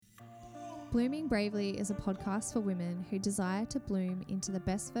Blooming Bravely is a podcast for women who desire to bloom into the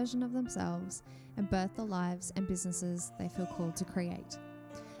best version of themselves and birth the lives and businesses they feel called to create.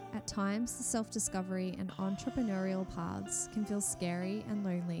 At times, the self-discovery and entrepreneurial paths can feel scary and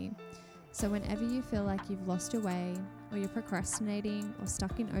lonely. So whenever you feel like you've lost your way, or you're procrastinating, or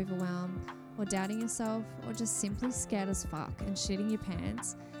stuck in overwhelm, or doubting yourself, or just simply scared as fuck and shitting your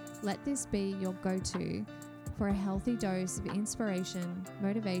pants, let this be your go-to for a healthy dose of inspiration,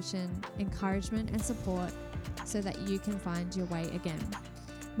 motivation, encouragement, and support so that you can find your way again.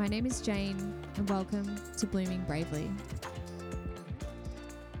 My name is Jane, and welcome to Blooming Bravely.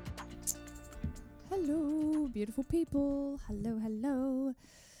 Hello, beautiful people. Hello.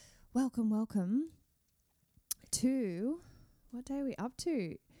 Welcome to, what day are we up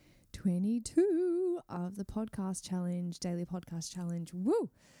to? 22 of the podcast challenge, daily podcast challenge. Woo!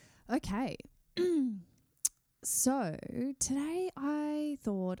 Okay. So today I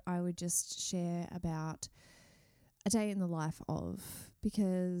thought I would just share about a day in the life of,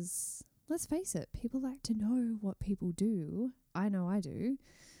 because let's face it, people like to know what people do. I know I do.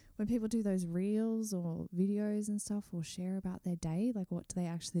 When people do those reels or videos and stuff or share about their day, like what do they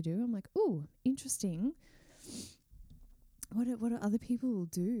actually do? I'm like, ooh, interesting. What do other people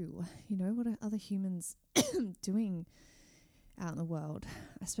do? You know, what are other humans doing out in the world,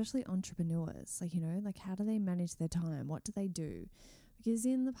 especially entrepreneurs? Like, you know, like how do they manage their time? What do they do? Because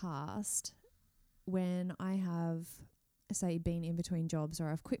in the past, when I have, say, been in between jobs, or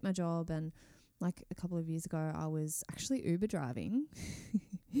I've quit my job, and like a couple of years ago, I was actually Uber driving.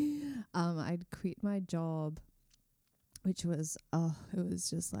 I'd quit my job, which was, it was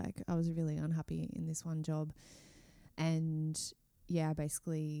just like, I was really unhappy in this one job. And yeah,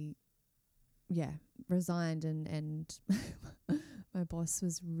 basically, resigned, and my boss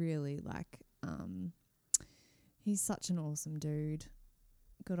was really like, he's such an awesome dude.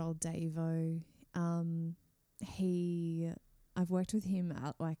 Good old Davo. I've worked with him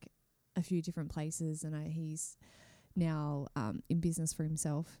at like a few different places, and he's now in business for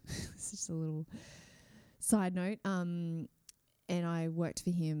himself. It's just a little side note. And I worked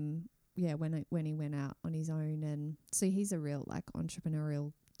for him, when he went out on his own, and so he's a real like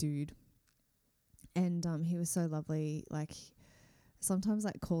entrepreneurial dude. And he was so lovely. Like sometimes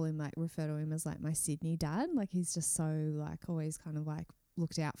like refer to him as like my Sydney dad. Like he's just so like always kind of like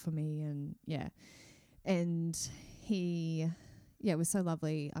looked out for me, and and he was so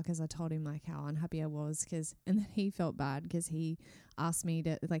lovely because I told him like how unhappy I was, and then he felt bad because he asked me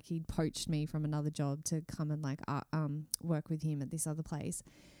to, like, he'd poached me from another job to come and like work with him at this other place.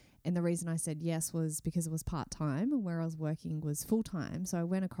 And the reason I said yes was because it was part-time, and where I was working was full-time. So I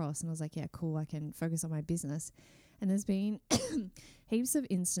went across and I was like, yeah, cool, I can focus on my business. And there's been heaps of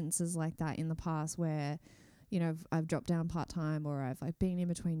instances like that in the past where, you know, I've dropped down part-time, or I've like been in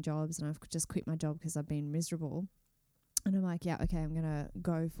between jobs and I've just quit my job because I've been miserable. And I'm like, yeah, okay, I'm going to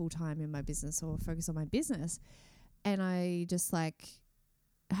go full-time in my business or focus on my business. And I just like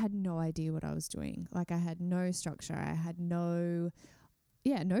had no idea what I was doing. Like I had no structure. I had no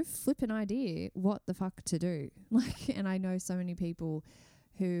flipping idea what the fuck to do. Like, and I know so many people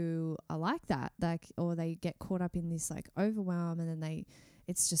who are like that, like, or they get caught up in this like overwhelm, and then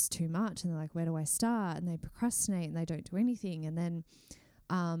it's just too much, and they're like, where do I start? And they procrastinate and they don't do anything. And then,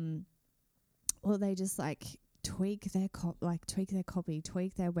 they just like tweak their copy,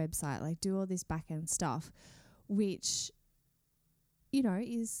 tweak their website, like do all this back end stuff, which, you know,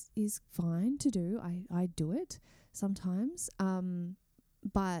 is fine to do. I do it sometimes.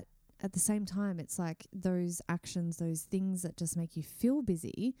 But at the same time, it's like those actions, those things that just make you feel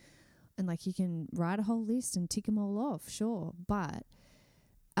busy, and like you can write a whole list and tick them all off, sure. But,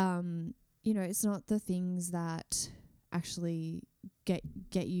 you know, it's not the things that actually get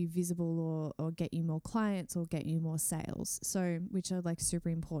you visible or get you more clients or get you more sales. So, which are like super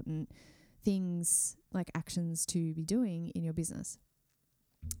important things, like actions to be doing in your business.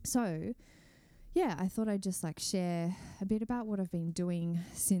 So, yeah, I thought I'd just like share a bit about what I've been doing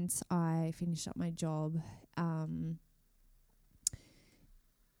since I finished up my job in,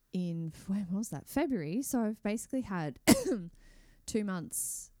 when was that? February. So I've basically had 2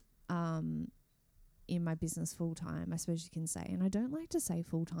 months in my business full time, I suppose you can say. And I don't like to say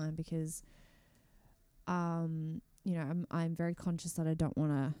full time because, you know, I'm very conscious that I don't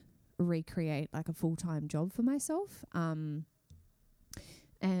want to recreate like a full time job for myself.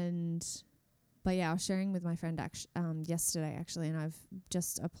 But yeah, I was sharing with my friend yesterday actually, and I've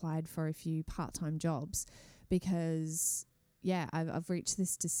just applied for a few part-time jobs because, I've reached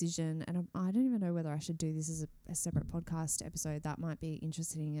this decision, and I don't even know whether I should do this as a separate podcast episode. That might be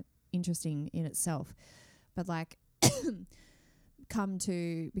interesting in itself. But like come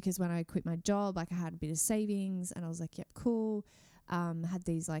to, because when I quit my job, like I had a bit of savings and I was like, yep, cool. Had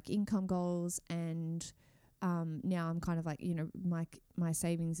these like income goals, and now I'm kind of like, you know, my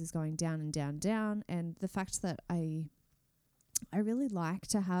savings is going down and down and down. And the fact that I really like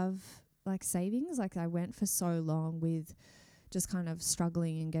to have like savings, like I went for so long with just kind of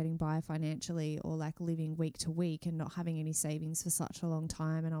struggling and getting by financially, or like living week to week and not having any savings for such a long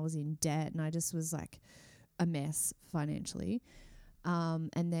time. And I was in debt and I just was like a mess financially.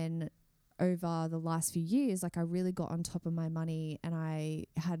 And then over the last few years, like I really got on top of my money, and I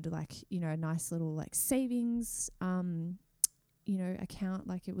had like, you know, a nice little like savings, you know, account,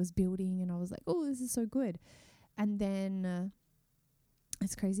 like it was building, and I was like, oh, this is so good. And then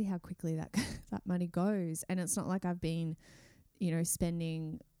it's crazy how quickly that that money goes. And it's not like I've been, you know,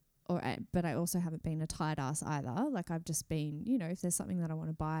 spending, but I also haven't been a tight ass either. Like I've just been, you know, if there's something that I want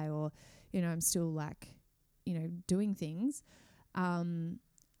to buy, or, you know, I'm still like, you know, doing things.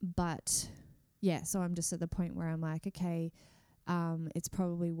 But yeah, so I'm just at the point where I'm like, okay, it's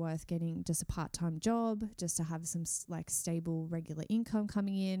probably worth getting just a part-time job just to have some like stable regular income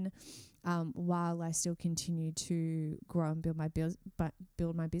coming in, while I still continue to grow and build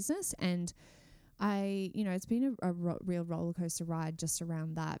my business. And you know, it's been a real roller coaster ride just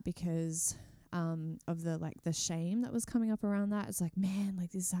around that, because of the shame that was coming up around that. It's like, man,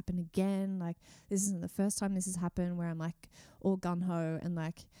 like this has happened again. Like this isn't the first time this has happened, where I'm like all gung ho and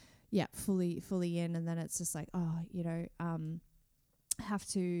like, yeah, fully in. And then it's just like, oh, you know, have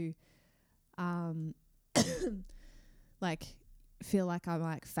to, like feel like I'm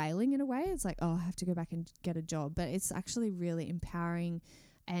like failing in a way. It's like, oh, I have to go back and get a job. But it's actually really empowering.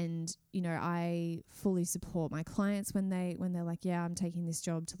 And, you know, I fully support my clients when they're like, yeah, I'm taking this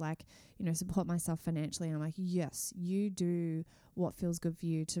job to like, you know, support myself financially. And I'm like, yes, you do what feels good for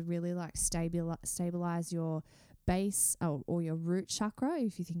you to really like stabilize your base or your root chakra.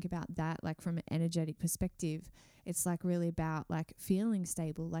 If you think about that, like from an energetic perspective, it's like really about like feeling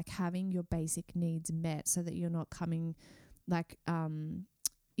stable, like having your basic needs met, so that you're not coming like,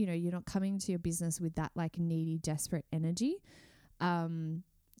 you know, you're not coming to your business with that like needy, desperate energy.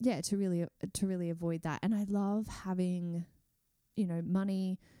 To really avoid that. And I love having, you know,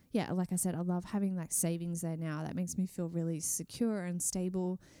 money. Yeah, like I said, I love having like savings there now. That makes me feel really secure and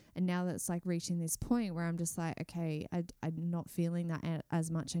stable. And now that's like reaching this point where I'm just like, okay, I'm not feeling that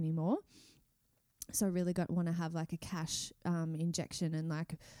as much anymore. So I really want to have like a cash injection and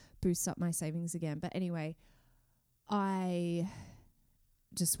like boost up my savings again. But anyway, I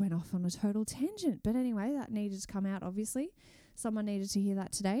just went off on a total tangent. But anyway, that needed to come out, obviously. Someone needed to hear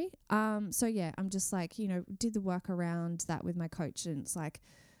that today. So yeah, I'm just like, you know, did the work around that with my coach, and it's like,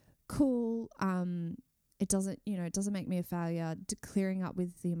 cool. It doesn't make me a failure. Clearing up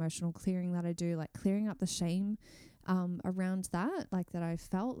with the emotional clearing that I do, like clearing up the shame around that, like that I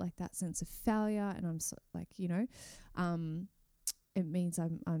felt like that sense of failure, and I'm so, like, you know, it means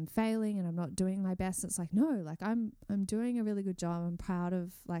I'm failing and I'm not doing my best. It's like, no, like I'm doing a really good job. I'm proud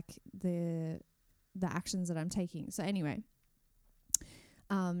of like the actions that I'm taking. So anyway,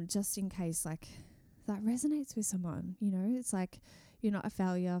 just in case like that resonates with someone, you know, it's like, you're not a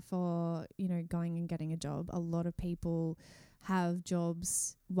failure for, you know, going and getting a job. A lot of people have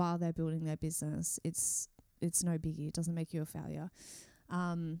jobs while they're building their business. It's no biggie. It doesn't make you a failure.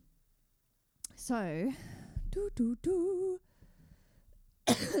 So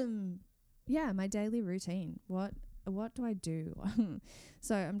yeah, my daily routine. What do I do?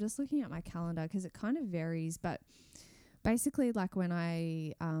 So I'm just looking at my calendar because it kind of varies, but basically like when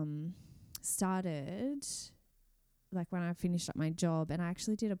I started, like when I finished up my job, and I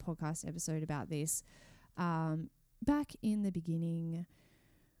actually did a podcast episode about this back in the beginning,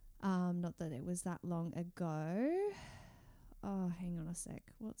 not that it was that long ago. Oh, hang on a sec.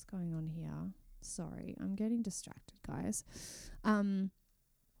 What's going on here? Sorry, I'm getting distracted, guys.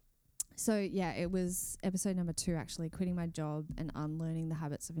 So yeah, it was episode number 2, actually, quitting my job and unlearning the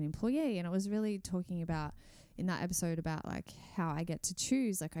habits of an employee. And it was really talking about, in that episode, about like how I get to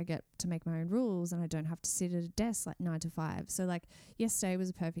choose, like I get to make my own rules and I don't have to sit at a desk like 9 to 5. So like yesterday was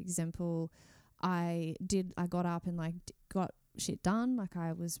a perfect example. I got up and like got shit done. Like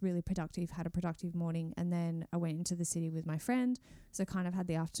I was really productive, had a productive morning, and then I went into the city with my friend. So kind of had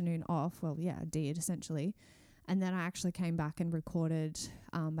the afternoon off. Well, yeah, I did essentially. And then I actually came back and recorded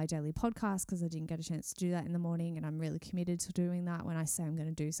my daily podcast because I didn't get a chance to do that in the morning. And I'm really committed to doing that. When I say I'm going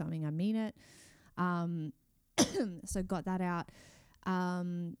to do something, I mean it. So got that out.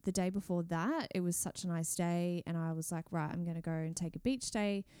 The day before that, it was such a nice day. And I was like, right, I'm going to go and take a beach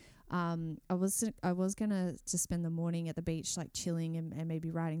day. I was going to just spend the morning at the beach, like chilling and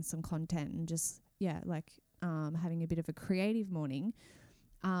maybe writing some content and just, yeah, like having a bit of a creative morning,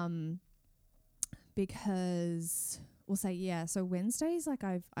 because we'll say, so Wednesdays, like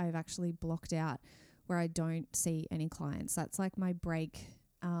I've actually blocked out where I don't see any clients. That's like my break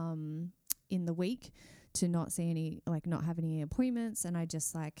in the week to not see any, like not have any appointments. And I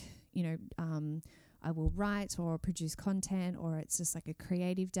just like, I will write or produce content, or it's just like a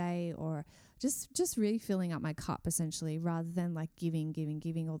creative day, or just really filling up my cup essentially, rather than like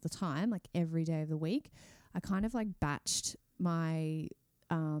giving all the time, like every day of the week. I kind of like batch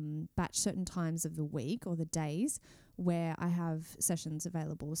certain times of the week or the days where I have sessions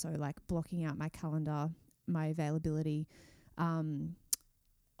available. So like blocking out my calendar, my availability on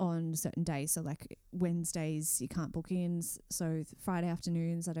certain days. So like Wednesdays you can't book in. So Friday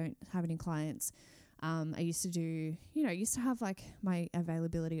afternoons I don't have any clients. I used to have like my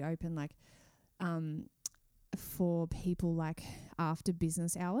availability open like for people like after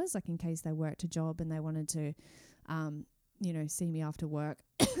business hours, like in case they worked a job and they wanted to see me after work,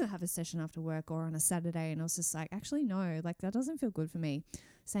 have a session after work or on a Saturday. And I was just like, actually, no, like that doesn't feel good for me.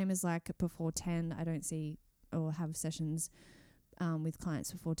 Same as like before 10, I don't see or have sessions with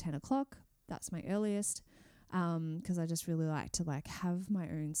clients before 10 o'clock. That's my earliest. Because I just really like to like have my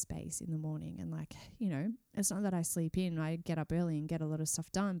own space in the morning, and like, it's not that I sleep in. I get up early and get a lot of stuff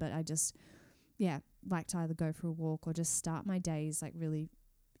done, but I just, like to either go for a walk or just start my days like really,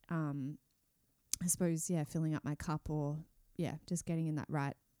 I suppose, filling up my cup, or just getting in that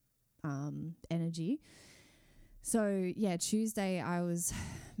right energy. So Tuesday I was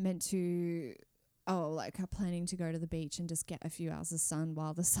meant to planning to go to the beach and just get a few hours of sun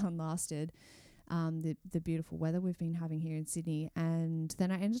while the sun lasted. The beautiful weather we've been having here in Sydney. And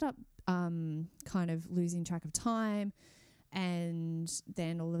then I ended up kind of losing track of time, and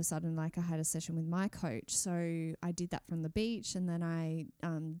then all of a sudden like I had a session with my coach. So I did that from the beach, and then I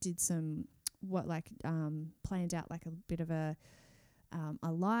did some planned out like a bit of a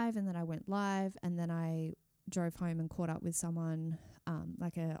live, and then I went live, and then I drove home and caught up with someone,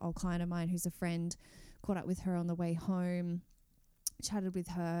 like an old client of mine who's a friend, caught up with her on the way home, chatted with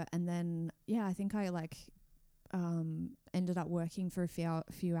her, and then I think I ended up working for a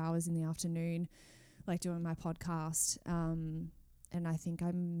few hours in the afternoon, like doing my podcast, and I think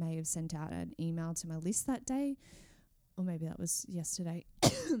I may have sent out an email to my list that day, or maybe that was yesterday.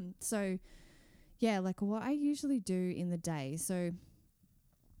 So like what I usually do in the day, so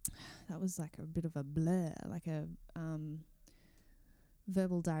that was like a bit of a blur, like a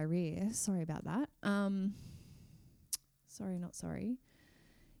verbal diarrhea, sorry about that. Sorry, not sorry.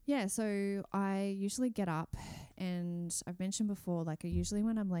 So I usually get up, and I've mentioned before, like usually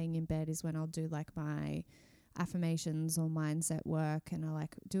when I'm laying in bed is when I'll do like my affirmations or mindset work, and I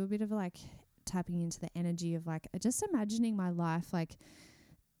like do a bit of like tapping into the energy of like just imagining my life like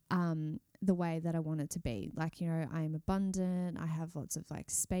the way that I want it to be. Like, I am abundant. I have lots of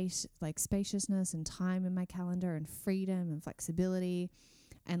like space, like spaciousness and time in my calendar, and freedom and flexibility.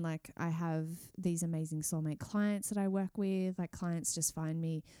 And like I have these amazing soulmate clients that I work with. Like clients just find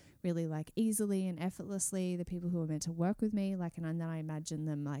me really like easily and effortlessly, the people who are meant to work with me. Like, and then I imagine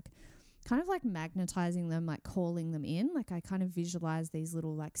them like kind of like magnetizing them, like calling them in. Like I kind of visualize these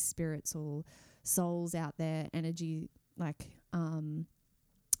little like spirits or souls out there, energy, like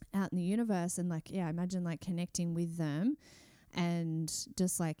out in the universe, and like imagine like connecting with them and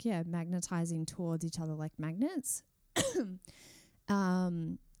just like magnetizing towards each other like magnets.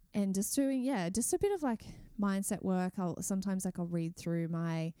 And just doing just a bit of like mindset work. I'll read through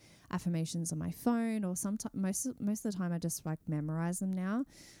my affirmations on my phone, or sometimes most of the time I just like memorize them now.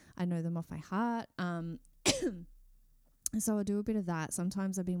 I know them off my heart. So I'll do a bit of that.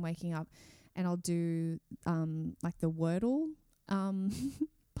 Sometimes I've been waking up and I'll do like the Wordle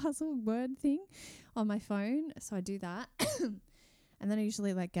puzzle word thing on my phone. So I do that. And then I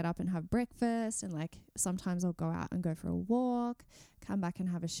usually like get up and have breakfast, and like sometimes I'll go out and go for a walk, come back and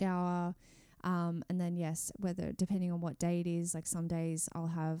have a shower. And then whether depending on what day it is, like some days I'll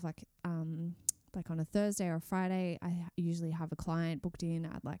have like on a Thursday or a Friday, I usually have a client booked in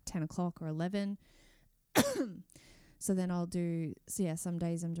at like 10 o'clock or 11. So then I'll do, some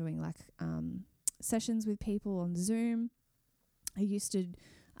days I'm doing like sessions with people on Zoom. I used to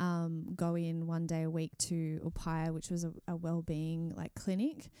go in one day a week to Upaya, which was a well-being like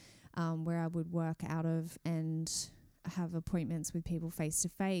clinic where I would work out of and have appointments with people face to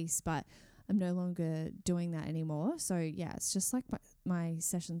face, but I'm no longer doing that anymore. So it's just like my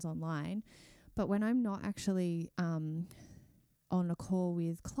sessions online. But when I'm not actually on a call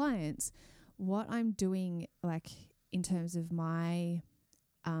with clients, what I'm doing like in terms of my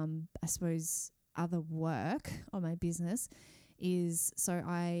I suppose other work on my business is, so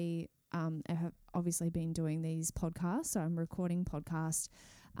I I have obviously been doing these podcasts. So I'm recording podcasts.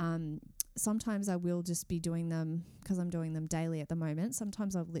 Sometimes I will just be doing them because I'm doing them daily at the moment.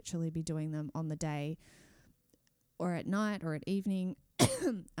 Sometimes I'll literally be doing them on the day or at night or at evening.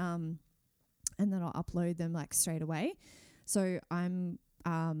 And then I'll upload them like straight away. So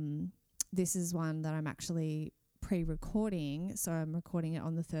this is one that I'm actually pre-recording. So I'm recording it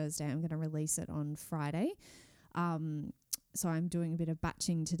on the Thursday. I'm going to release it on Friday. So I'm doing a bit of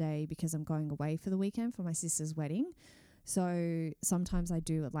batching today because I'm going away for the weekend for my sister's wedding. So sometimes I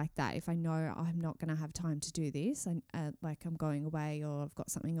do it like that. If I know I'm not going to have time to do this, and like I'm going away or I've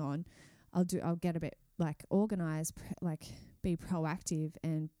got something on, I'll get a bit like organized, be proactive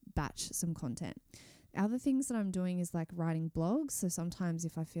and batch some content. Other things that I'm doing is like writing blogs. So sometimes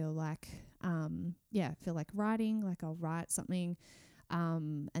if I feel like, writing, like I'll write something,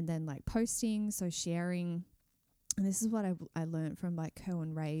 and then like posting, so sharing. And this is what I learned from like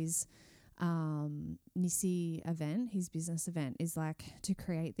Cohen Ray's Nissi event, his business event, is like to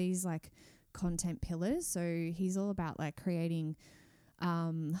create these like content pillars. So he's all about like creating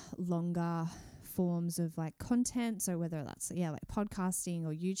longer forms of like content. So whether that's like podcasting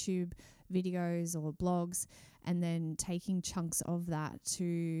or YouTube videos or blogs, and then taking chunks of that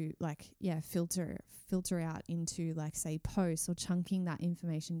to filter out into like say posts, or chunking that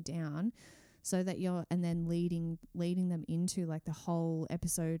information down so that and then leading them into like the whole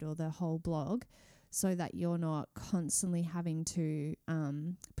episode or the whole blog, so that you're not constantly having to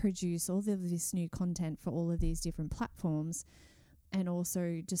produce all of this new content for all of these different platforms, and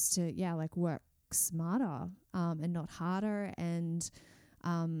also just to work smarter and not harder. And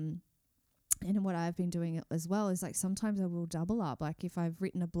what I've been doing as well is like sometimes I will double up. Like if I've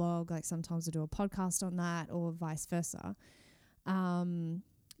written a blog, like sometimes I do a podcast on that, or vice versa.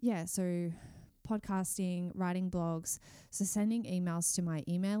 So podcasting, writing blogs, so sending emails to my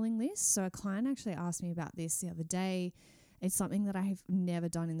emailing list. So a client actually asked me about this the other day. It's something that I have never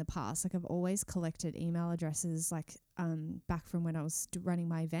done in the past. Like I've always collected email addresses, like back from when I was running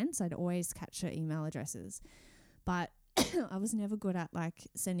my events, I'd always capture email addresses. But I was never good at like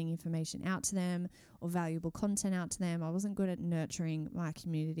sending information out to them or valuable content out to them. I wasn't good at nurturing my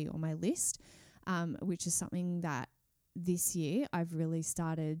community or my list, which is something that this year I've really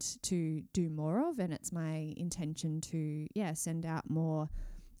started to do more of, and it's my intention to send out more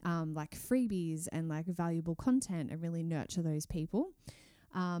like freebies and like valuable content and really nurture those people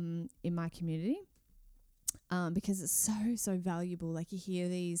in my community, because it's so valuable. Like you hear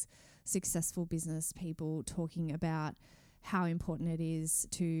these successful business people talking about how important it is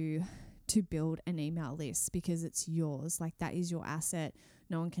to build an email list, because it's yours. Like that is your asset.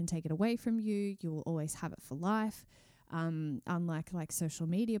 No one can take it away from you. You will always have it for life. Unlike like social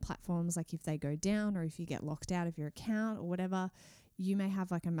media platforms, like if they go down or if you get locked out of your account or whatever, you may have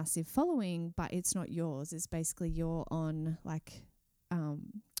like a massive following, but it's not yours. It's basically you're on like,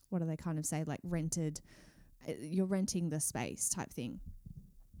 what do they kind of say? Like rented, you're renting the space type thing.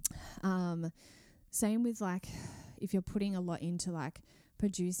 Same with like, if you're putting a lot into like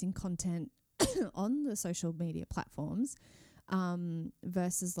producing content on the social media platforms,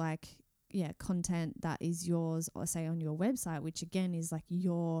 versus like, content that is yours, or say on your website, which again is like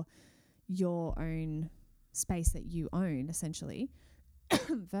your own space that you own essentially,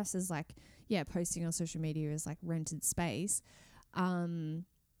 versus like, posting on social media is like rented space.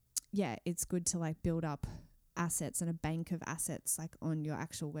 It's good to like build up assets and a bank of assets like on your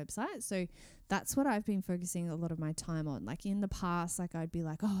actual website. So that's what I've been focusing a lot of my time on. Like in the past, like I'd be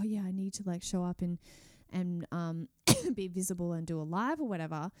like, oh yeah, I need to like show up and be visible and do a live or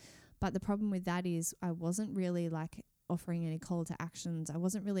whatever. But the problem with that is I wasn't really like offering any call to actions. I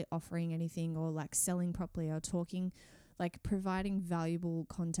wasn't really offering anything or like selling properly or talking, like providing valuable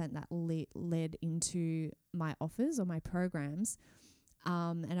content that led into my offers or my programs.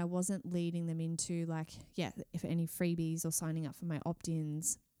 And I wasn't leading them into like, if any freebies or signing up for my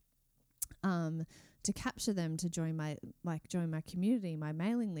opt-ins, to capture them to join my community, my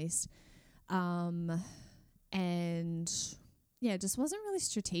mailing list. It just wasn't really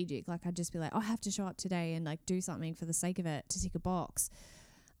strategic. Like I'd just be like, oh, I have to show up today and like do something for the sake of it to tick a box.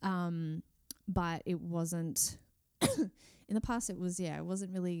 But it wasn't, in the past it was, it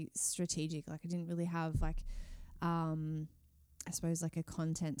wasn't really strategic. Like I didn't really have like, I suppose like a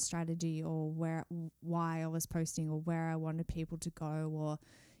content strategy or why I was posting or where I wanted people to go, or,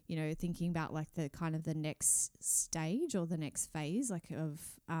 thinking about like the kind of the next stage or the next phase, like of,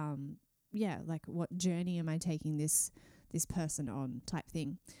 like what journey am I taking this person on type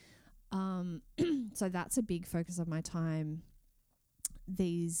thing. So that's a big focus of my time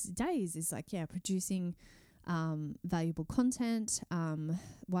these days, is like, producing valuable content.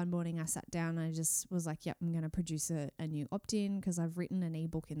 One morning I sat down and I just was like, yep, I'm going to produce a new opt-in because I've written an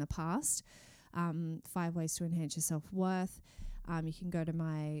ebook in the past, 5 ways to enhance your self-worth. You can go to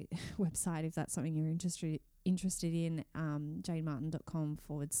my website if that's something you're interested in, janemartin.com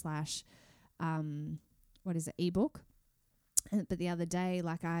 / ebook. But the other day,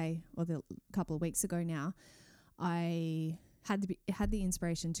 a couple of weeks ago now, I had the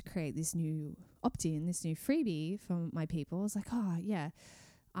inspiration to create this new opt-in, this new freebie for my people. I was like, oh yeah,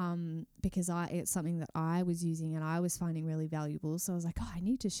 because it's something that I was using and I was finding really valuable. So I was like, oh, I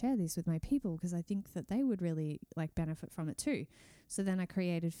need to share this with my people because I think that they would really benefit from it too. So then I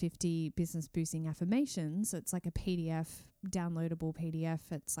created 50 business boosting affirmations. So it's like a PDF, downloadable PDF.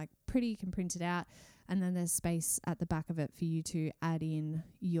 It's pretty, you can print it out. And then there's space at the back of it for you to add in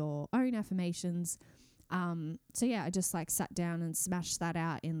your own affirmations. So yeah, I just sat down and smashed that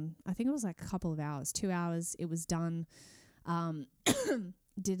out in, I think it was a couple of hours, 2 hours. It was done.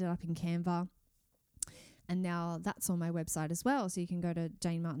 Did it up in Canva. And now that's on my website as well. So you can go to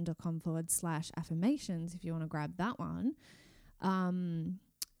janemartin.com / affirmations if you want to grab that one.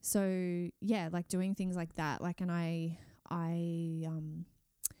 So yeah, doing things like that. And I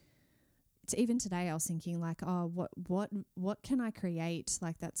even today I was thinking what can I create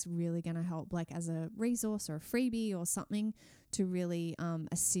that's really going to help as a resource or a freebie or something to really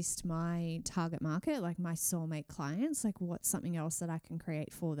assist my target market, my soulmate clients, what's something else that I can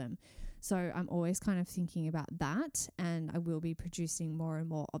create for them. So I'm always kind of thinking about that, and I will be producing more and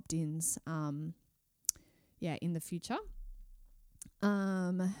more opt-ins in the future.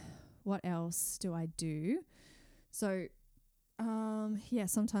 What else do I do? So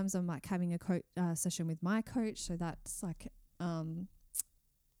sometimes I'm having a session with my coach. So that's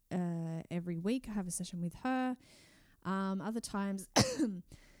every week I have a session with her. Other times,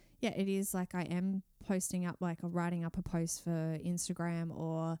 it is I am posting up or writing up a post for Instagram,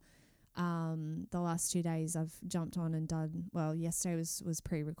 or the last 2 days I've jumped on and done, yesterday was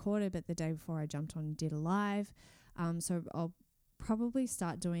pre-recorded, but the day before I jumped on and did a live. So I'll probably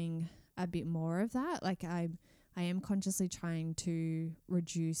start doing a bit more of that. I am consciously trying to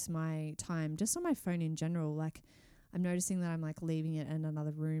reduce my time just on my phone in general. I'm noticing that I'm leaving it in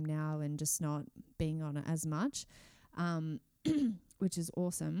another room now and just not being on it as much, which is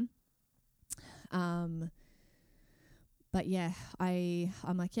awesome. But yeah,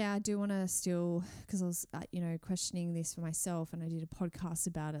 I'm I do want to still, because I was, questioning this for myself, and I did a podcast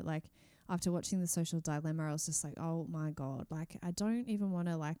about it. After watching The Social Dilemma, I was just oh my God, I don't even want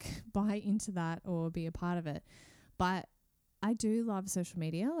to buy into that or be a part of it. But I do love social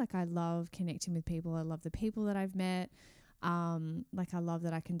media. I love connecting with people. I love the people that I've met. I love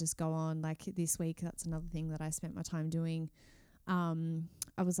that I can just go on. This week, that's another thing that I spent my time doing.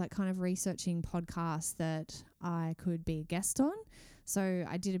 I was kind of researching podcasts that I could be a guest on. So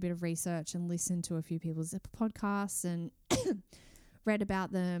I did a bit of research and listened to a few people's podcasts and read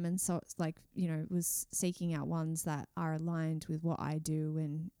about them, and so it's was seeking out ones that are aligned with what I do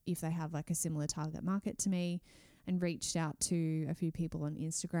and if they have a similar target market to me, and reached out to a few people on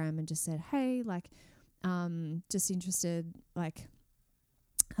Instagram and just said, hey, just interested,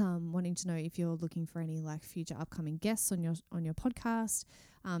 wanting to know if you're looking for any future upcoming guests on your podcast.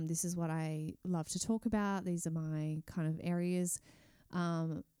 This is what I love to talk about. These are my kind of areas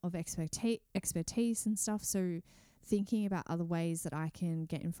of expertise and stuff. So thinking about other ways that I can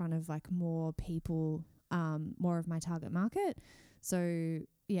get in front of more people, more of my target market. So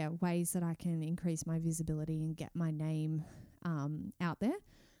yeah, ways that I can increase my visibility and get my name out there.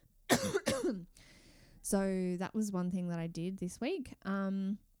 So that was one thing that I did this week.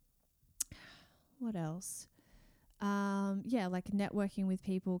 What else? Networking with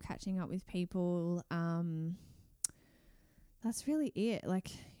people, catching up with people. That's really it.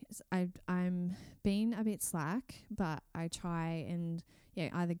 I'm being a bit slack, but I try and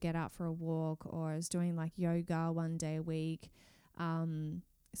either get out for a walk, or I was doing yoga 1 day a week.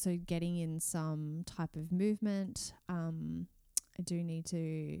 So getting in some type of movement. I do need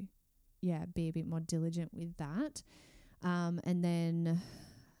to be a bit more diligent with that. And then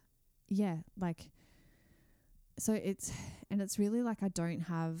so it's really I don't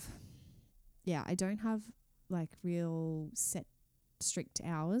have real set strict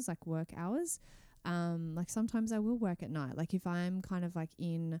hours, work hours. Sometimes I will work at night. If I'm kind of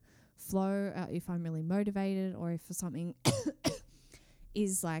in flow, if I'm really motivated, or if something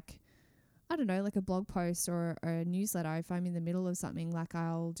is I don't know, a blog post or a newsletter, if I'm in the middle of something,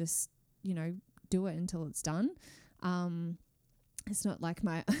 I'll just, do it until it's done. It's not my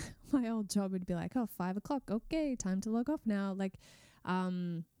my old job would be 5 o'clock. Okay, time to log off now.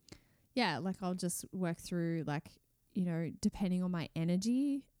 yeah, like I'll just work through like, you know, depending on my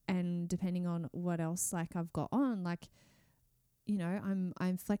energy and depending on what else like I've got on, like, you know,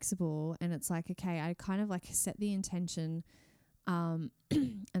 I'm flexible, and it's like, okay, I kind of like set the intention. And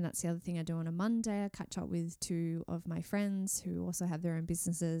that's the other thing I do on a Monday. I catch up with 2 of my friends who also have their own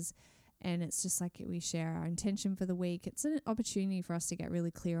businesses. And it's just like we share our intention for the week. It's an opportunity for us to get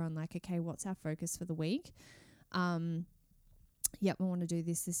really clear on like, okay, what's our focus for the week? Yep, I want to do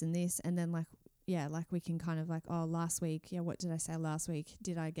this, this, and this. And then like, yeah, like we can kind of like, oh, last week, yeah, what did I say last week?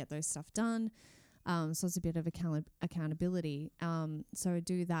 Did I get those stuff done? So it's a bit of accountability. So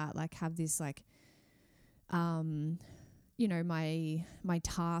do that, like have this like, you know, my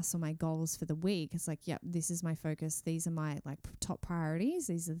tasks or my goals for the week. It's like, yep, this is my focus. These are my like top priorities.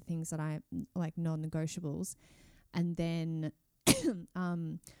 These are the things that I like non-negotiables. And then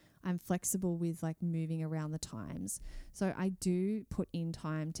I'm flexible with like moving around the times. So I do put in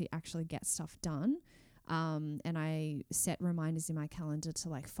time to actually get stuff done. And I set reminders in my calendar to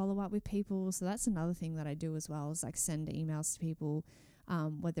like follow up with people. So that's another thing that I do as well, is like send emails to people,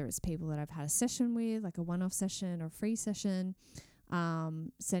 whether it's people that I've had a session with, like a one-off session or free session,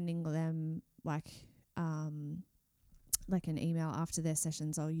 sending them like an email after their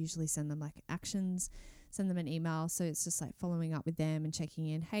sessions. I'll usually send them like actions, send them an email. So it's just like following up with them and checking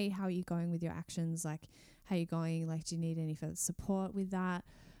in. Hey, how are you going with your actions? Like, how are you going? Like, do you need any further support with that?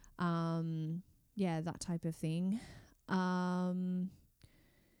 Yeah, that type of thing.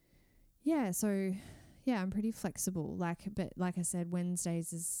 Yeah, so yeah, I'm pretty flexible. Like, but like I said,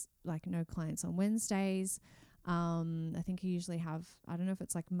 Wednesdays is like no clients on Wednesdays. I think I usually have, I don't know if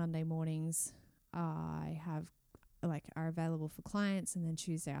it's like Monday mornings, I have like are available for clients, and then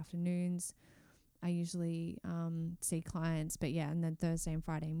Tuesday afternoons I usually see clients. But yeah, and then Thursday and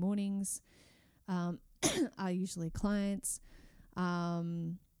Friday mornings are usually clients.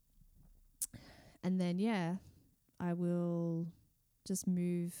 And then yeah, I will just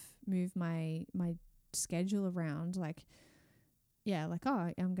move my schedule around, like, yeah, like,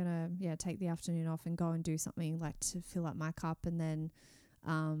 oh, I'm gonna take the afternoon off and go and do something like to fill up my cup. And then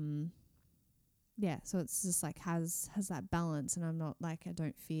so it's just like has that balance, and I'm not like, I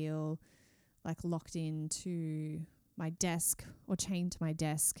don't feel like locked into my desk or chained to my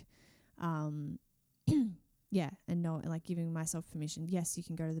desk. Yeah, and not like giving myself permission. Yes, you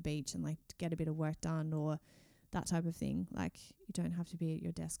can go to the beach and like get a bit of work done or that type of thing. Like, you don't have to be at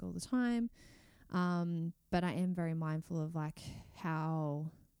your desk all the time. But I am very mindful of like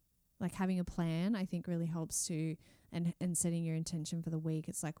how, like, having a plan, I think really helps to, and setting your intention for the week.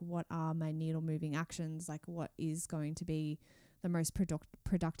 It's like, what are my needle moving actions? Like, what is going to be the most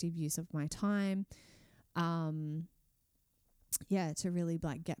productive use of my time? To really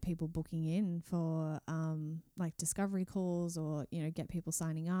like get people booking in for like discovery calls, or, you know, get people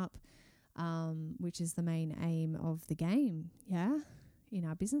signing up, which is the main aim of the game, in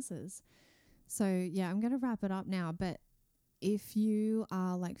our businesses. So yeah, I'm going to wrap it up now. But if you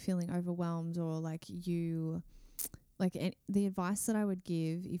are like feeling overwhelmed, or like you like the advice that I would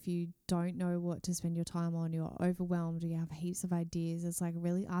give, if you don't know what to spend your time on, you're overwhelmed, or you have heaps of ideas, it's like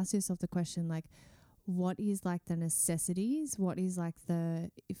really ask yourself the question, like, what is like the necessities? What is like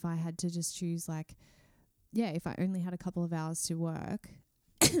if I had to just choose, like, if I only had a couple of hours to work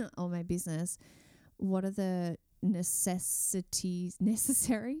on my business, what are the necessary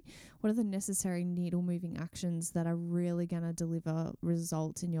needle moving actions that are really going to deliver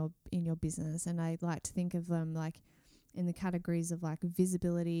results in your business? And I like to think of them like in the categories of like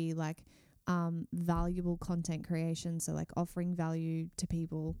visibility, like valuable content creation, so like offering value to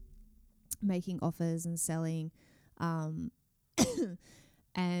people, making offers and selling, and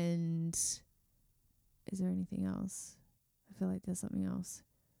is there anything else? I feel like there's something else.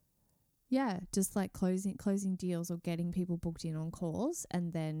 Yeah, just like closing deals or getting people booked in on calls,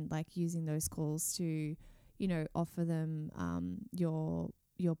 and then like using those calls to, you know, offer them your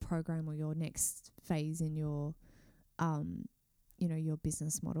program or your next phase in your your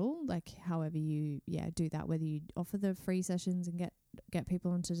business model, like however you do that, whether you offer the free sessions and get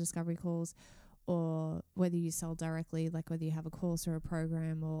people onto discovery calls, or whether you sell directly, like whether you have a course or a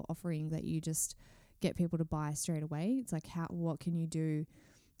program or offering that you just get people to buy straight away. It's like, what can you do?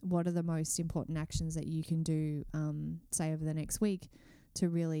 What are the most important actions that you can do, say over the next week, to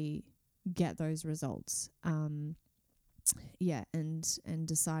really get those results? And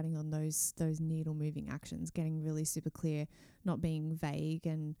deciding on those needle moving actions, getting really super clear, not being vague,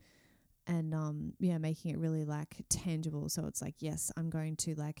 and making it really like tangible. So it's like, yes, I'm going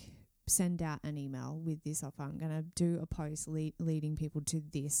to like send out an email with this offer. I'm going to do a post leading people to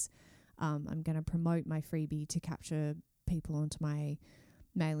this. I'm going to promote my freebie to capture people onto my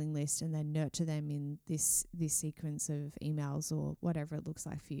mailing list and then nurture them in this sequence of emails or whatever it looks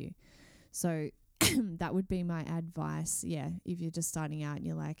like for you. So that would be my advice. Yeah, if you're just starting out and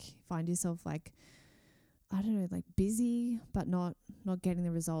you're like, find yourself like, I don't know, like busy but not getting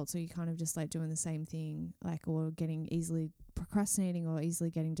the results, or you kind of just like doing the same thing, like, or getting easily procrastinating or easily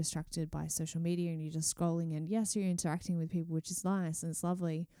getting distracted by social media, and you're just scrolling, and yes, you're interacting with people, which is nice and it's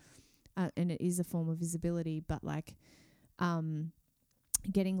lovely, and it is a form of visibility, but like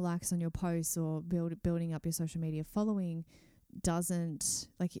getting likes on your posts or building up your social media following doesn't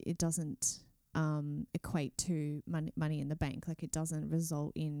equate to money in the bank. Like, it doesn't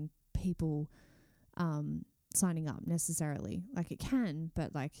result in people signing up necessarily. Like, it can,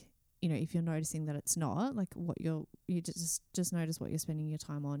 but like, you know, if you're noticing that it's not, like, what you just notice what you're spending your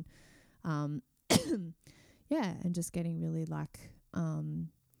time on. Yeah, and just getting really like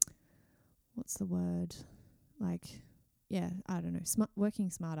what's the word? Like, yeah, I don't know, working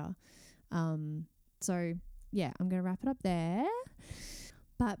smarter. So yeah, I'm going to wrap it up there.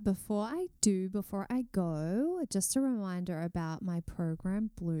 But before I go, just a reminder about my program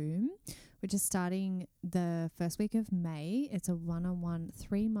Bloom, which is starting the first week of May. It's a 1-on-1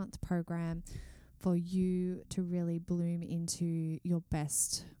 3-month program for you to really bloom into your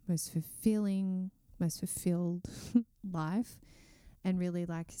best, most fulfilled life, and really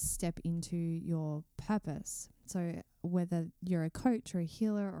like step into your purpose. So whether you're a coach or a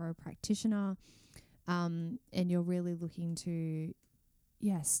healer or a practitioner, and you're really looking to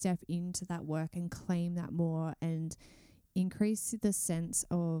step into that work and claim that more and increase the sense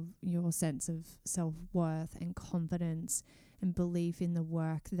of self-worth and confidence and belief in the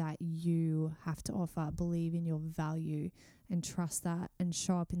work that you have to offer, believe in your value and trust that, and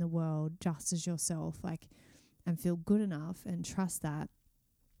show up in the world just as yourself, like, and feel good enough and trust that,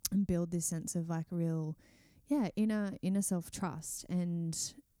 and build this sense of like real inner self-trust,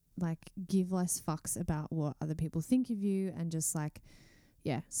 and like give less fucks about what other people think of you, and just like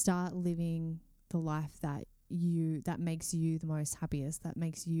start living the life that makes you the most happiest, that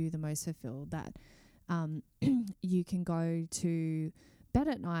makes you the most fulfilled, that you can go to bed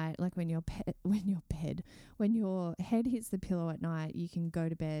at night, like when your head hits the pillow at night, you can go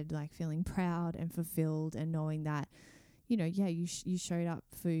to bed like feeling proud and fulfilled, and knowing that, you know, you showed up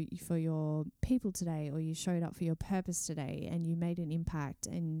for your people today, or you showed up for your purpose today, and you made an impact,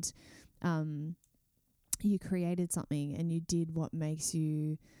 and you created something, and you did what makes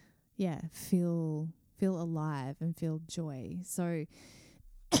you feel alive and feel joy. So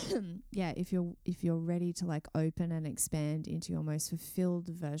if you're ready to like open and expand into your most fulfilled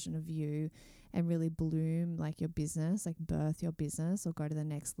version of you and really bloom like your business, like birth your business or go to the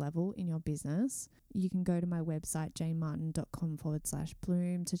next level in your business, you can go to my website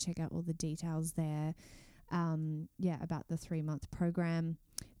janemartin.com/bloom to check out all the details there. About the 3-month program.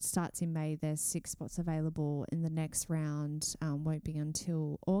 It starts in May. There's 6 spots available, in the next round won't be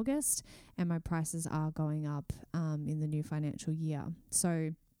until August, and my prices are going up in the new financial year.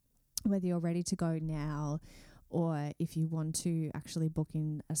 So whether you're ready to go now, or if you want to actually book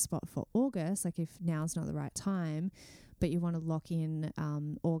in a spot for August, like if now's not the right time, but you want to lock in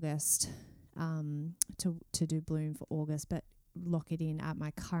August to do Bloom for August, but lock it in at my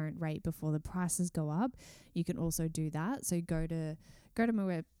current rate before the prices go up, you can also do that. So go to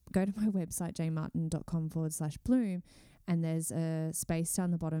my website janemartin.com/bloom, and there's a space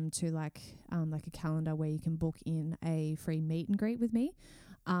down the bottom to like a calendar where you can book in a free meet and greet with me,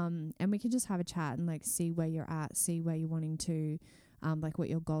 and we can just have a chat and like see where you're at, see where you're wanting to like what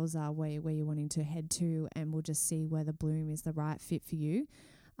your goals are, where you're wanting to head to, and we'll just see whether Bloom is the right fit for you.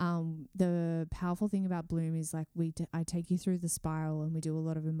 The powerful thing about Bloom is like I take you through the spiral, and we do a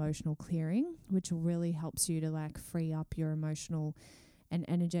lot of emotional clearing, which really helps you to like free up your emotional and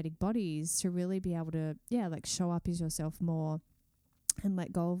energetic bodies to really be able to like show up as yourself more, and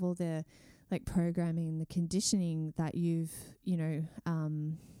let go of all the like programming, the conditioning that you've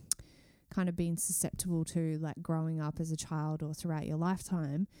kind of been susceptible to, like growing up as a child or throughout your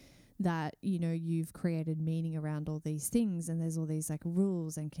lifetime, that, you know, you've created meaning around all these things, and there's all these like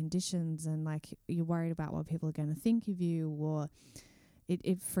rules and conditions, and like you're worried about what people are going to think of you, or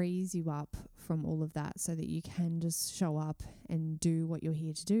it frees you up from all of that so that you can just show up and do what you're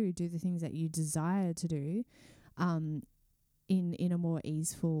here to do the things that you desire to do in a more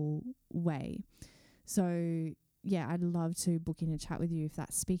easeful way. So I'd love to book in a chat with you if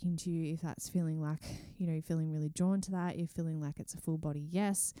that's speaking to you, if that's feeling like, you know, you're feeling really drawn to that, you're feeling like it's a full body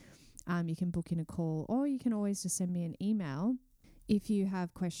yes. You can book in a call, or you can always just send me an email if you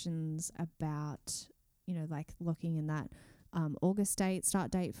have questions about, you know, like locking in that August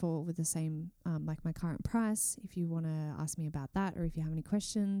start date with the same like my current price. If you want to ask me about that, or if you have any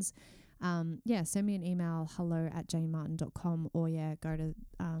questions, send me an email, hello@janemartin.com, or go to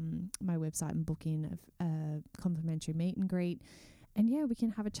my website and book in a complimentary meet and greet. And we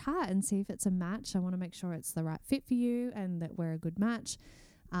can have a chat and see if it's a match. I want to make sure it's the right fit for you and that we're a good match,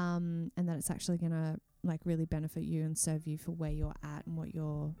 and that it's actually going to like really benefit you and serve you for where you're at and what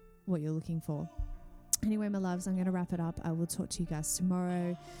you're looking for. Anyway, my loves, I'm going to wrap it up. I will talk to you guys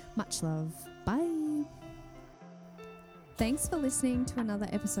tomorrow. Much love. Bye. Thanks for listening to another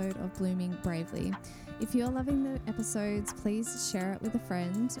episode of Blooming Bravely. If you're loving the episodes, please share it with a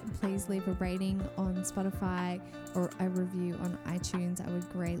friend. Please leave a rating on Spotify or a review on iTunes. I would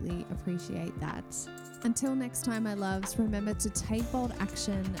greatly appreciate that. Until next time, my loves, remember to take bold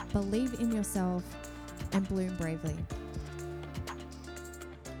action, believe in yourself, and bloom bravely.